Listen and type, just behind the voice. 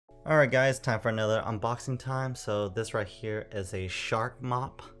Alright guys, time for another unboxing time. So this right here is a Shark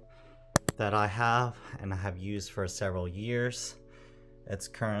Mop that I have and I have used for several years. It's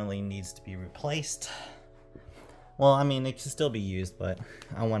currently needs to be replaced. Well, I mean, it can still be used, but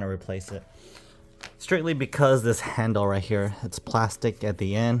I want to replace it. Strictly because this handle right here, it's plastic at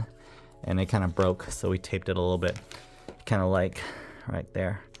the end and it kind of broke, so we taped it a little bit, kind of like right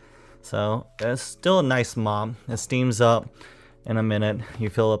there. So it's still a nice mop. It steams up in a minute. You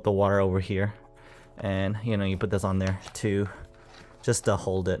fill up the water over here and you put this on there to just to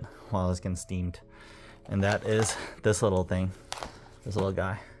hold it while it's getting steamed. And that is this little thing, this little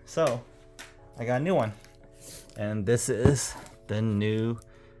guy. So I got a new one, and this is the new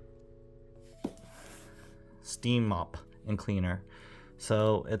steam mop and cleaner.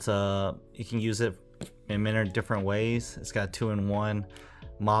 So it's you can use it in many different ways. It's got a 2-in-1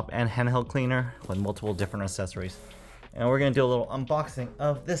 mop and handheld cleaner with multiple different accessories. And we're gonna do a little unboxing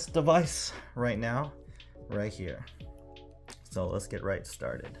of this device right now, right here. So let's get right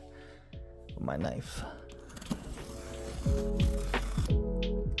started with my knife.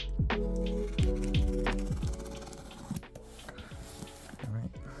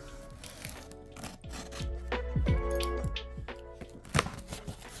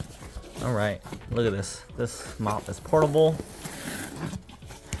 All right, look at this. This mop is portable,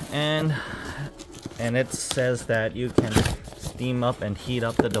 and it says that you can steam up and heat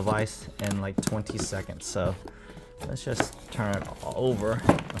up the device in like 20 seconds. So let's just turn it all over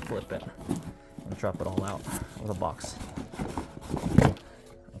and flip it and drop it all out of the box. Right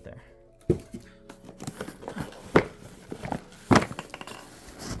there. There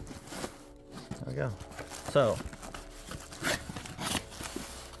we go. So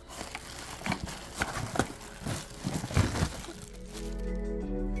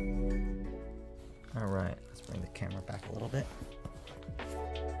alright, let's bring the camera back a little bit.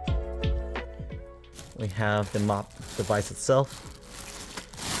 We have the mop device itself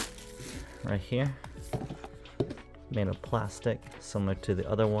right here, made of plastic, similar to the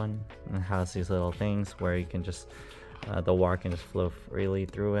other one, and it has these little things where you can just the water can just flow freely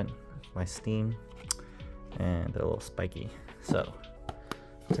through it by steam, and they're a little spiky. So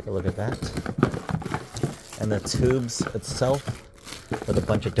take a look at that. And the tubes itself with a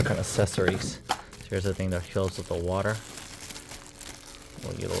bunch of different accessories. Here's the thing that fills with the water.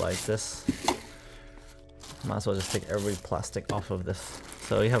 We'll utilize this. Might as well just take every plastic off of this.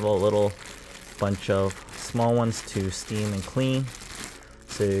 So you have a little bunch of small ones to steam and clean.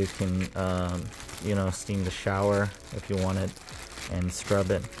 So you can, steam the shower if you want it and scrub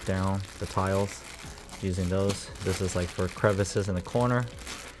it down the tiles using those. This is like for crevices in the corner.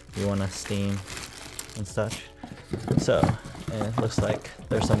 You want to steam and such. So, and it looks like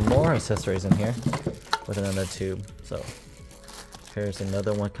there's some more accessories in here with another tube. So here's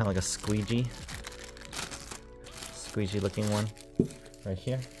another one, kind of like a squeegee looking one right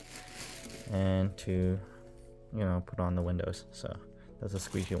here, and to put on the windows. So that's a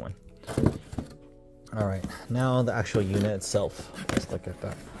squeegee one. All right, now the actual unit itself. Let's look at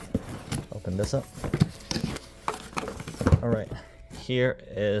that. Open this up. All right, here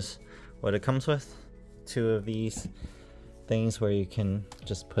is what it comes with. 2 of these things where you can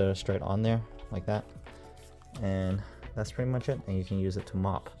just put it straight on there like that, and that's pretty much it. And you can use it to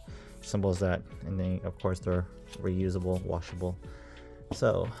mop, simple as that. And then of course they're reusable, washable.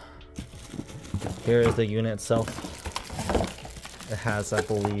 So here is the unit itself. It has, I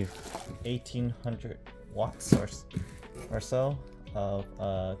believe, 1800 watts or so of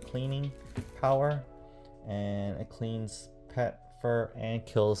cleaning power, and it cleans pet fur and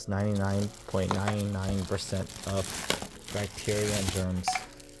kills 99.99% of bacteria and germs.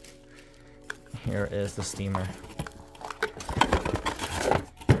 Here is the steamer.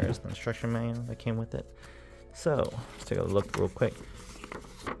 There's the instruction manual that came with it. So let's take a look real quick.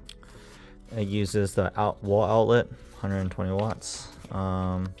 It uses the wall outlet, 120 watts.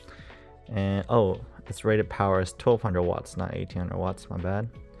 And its rated power is 1200 watts, not 1800 watts, my bad.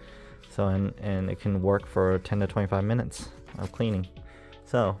 So and it can work for 10 to 25 minutes of cleaning.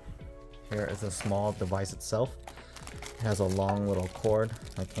 So here is a small device itself. It has a long little cord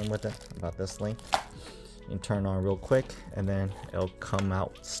that came with it, about this length. You can turn on real quick, and then it'll come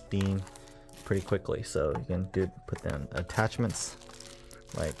out steam pretty quickly. So you can put in attachments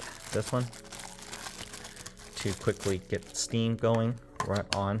like this one to quickly get steam going right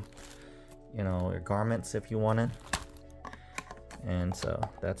on your garments if you want it. And so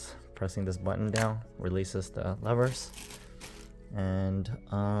that's pressing this button down releases the levers. And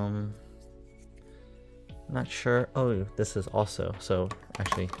not sure. Oh, this is also, so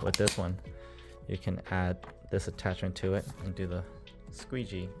actually with this one you can add this attachment to it and do the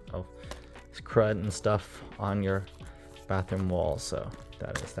squeegee of crud and stuff on your bathroom wall. So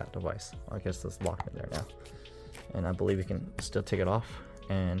that is that device. I guess it's locked in there now. And I believe you can still take it off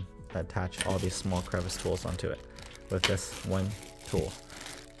and attach all these small crevice tools onto it with this one tool.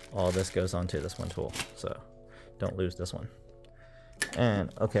 All this goes onto this one tool, so don't lose this one.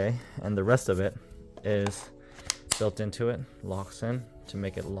 And okay, and the rest of it is built into it, locks in to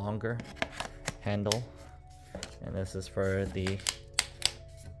make it longer handle. And this is for the,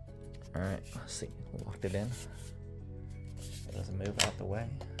 all right, let's see, locked it in. It doesn't move out the way.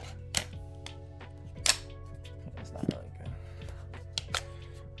 It's not really good.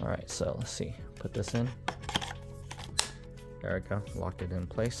 All right, so let's see, put this in. There we go, locked it in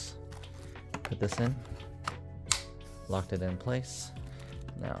place. Put this in, locked it in place.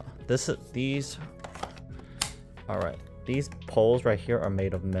 Now these, all right, these poles right here are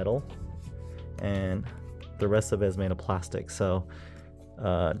made of metal, and the rest of it is made of plastic. So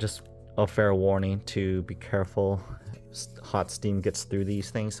just a fair warning to be careful. Hot steam gets through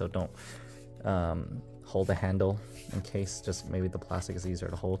these things, so don't hold the handle in case. Just maybe the plastic is easier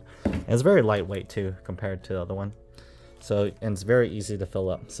to hold. And it's very lightweight too compared to the other one. So, and it's very easy to fill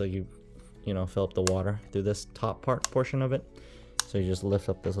up. So you know, fill up the water through this top portion of it. So you just lift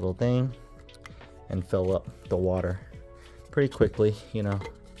up this little thing and fill up the water pretty quickly. You know,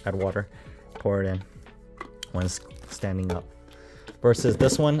 add water, pour it in when it's standing up. Versus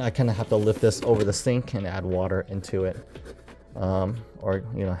this one, I kind of have to lift this over the sink and add water into it, or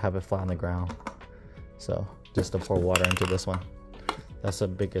you know, have it flat on the ground. So just to pour water into this one, that's the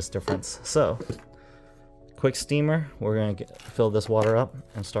biggest difference. So quick steamer, we're gonna fill this water up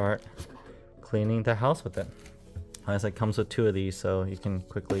and start cleaning the house with it. As it comes with 2 of these, so you can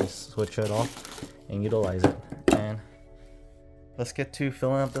quickly switch it off and utilize it. And let's get to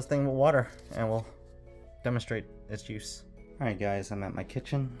filling up this thing with water, and we'll demonstrate its use. All right, guys, I'm at my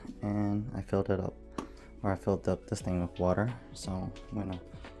kitchen and I filled it up, or I filled up this thing with water. So I'm gonna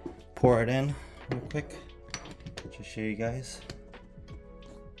pour it in real quick. Just show you guys.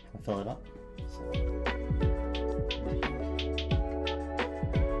 I'll fill it up.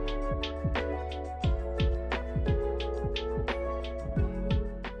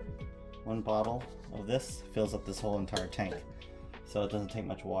 One bottle of this fills up this whole entire tank, so it doesn't take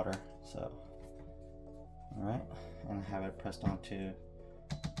much water. So, all right, and I have it pressed onto.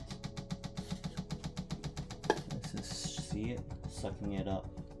 This is, see it sucking it up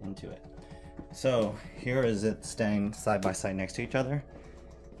into it. So here is it staying side by side next to each other.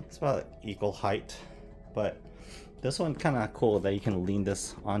 It's about equal height, but this one kind of cool that you can lean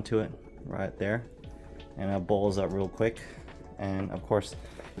this onto it right there, and it bowls up real quick. And of course,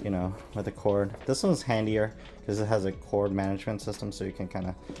 you know, with the cord, this one's handier because it has a cord management system, so you can kind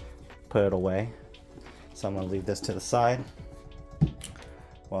of put it away. So I'm gonna leave this to the side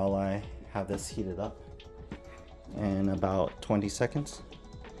while I have this heated up in about 20 seconds.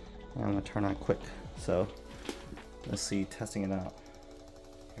 And I'm gonna turn on quick. So let's see, testing it out.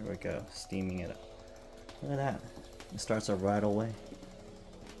 Here we go, steaming it up. Look at that, it starts up right away.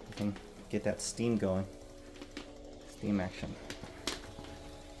 You can get that steam going, steam action.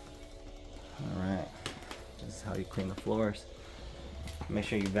 Alright, this is how you clean the floors. Make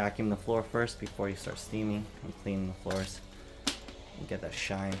sure you vacuum the floor first before you start steaming and cleaning the floors. You get that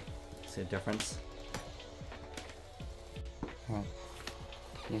shine. See the difference?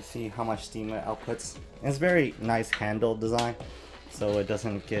 You see how much steam it outputs. It's very nice handle design, so it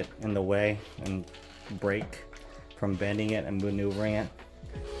doesn't get in the way and break from bending it and maneuvering it.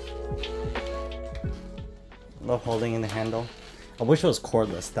 Love holding in the handle. I wish it was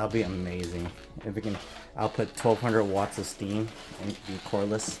cordless. That'd be amazing. If it can output 1200 watts of steam and be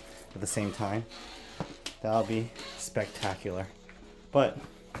cordless at the same time, that'll be spectacular. But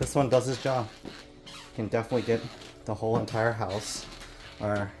this one does its job. You can definitely get the whole entire house,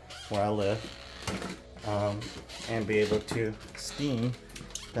 or where I live, and be able to steam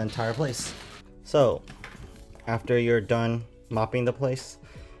the entire place. So after you're done mopping the place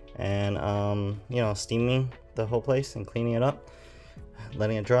and you know, steaming the whole place and cleaning it up,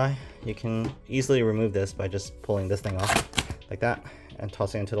 letting it dry, you can easily remove this by just pulling this thing off like that and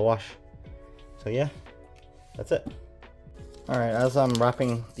tossing it into the wash. So yeah, that's it. All right, as I'm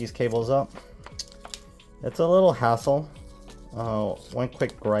wrapping these cables up, it's a little hassle. One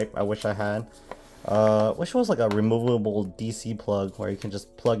quick gripe I wish I had, wish it was like a removable DC plug where you can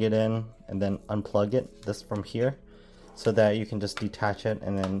just plug it in and then unplug it, this from here, so that you can just detach it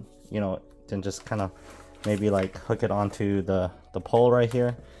and then, you know, then just kind of maybe like hook it onto the pole right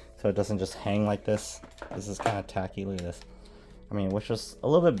here, so it doesn't just hang like this. This is kind of tacky. Look at this. I mean, which was a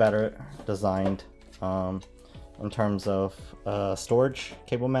little bit better designed, and in terms of storage,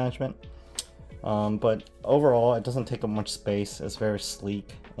 cable management. But overall, it doesn't take up much space. It's very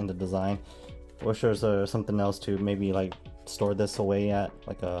sleek in the design. Wish there was something else to maybe like store this away at,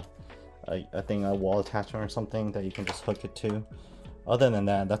 like a wall attachment or something that you can just hook it to. Other than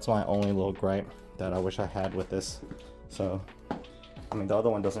that, that's my only little gripe that I wish I had with this. So, I mean, the other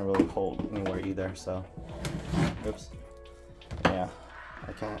one doesn't really hold anywhere either. So, oops. Yeah,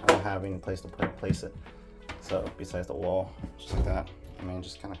 I don't have any place to place it. So, besides the wall, just like that. I mean, it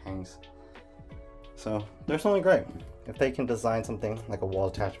just kind of hangs. So, they're something great. If they can design something like a wall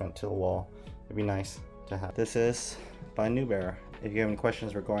attachment to the wall, it'd be nice to have. This is by Newbealer. If you have any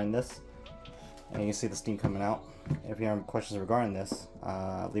questions regarding this, and you see the steam coming out, if you have questions regarding this,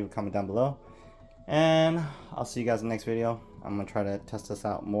 leave a comment down below. And I'll see you guys in the next video. I'm gonna try to test this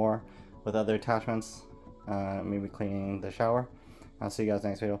out more with other attachments, maybe cleaning the shower. I'll see you guys in the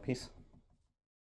next video. Peace.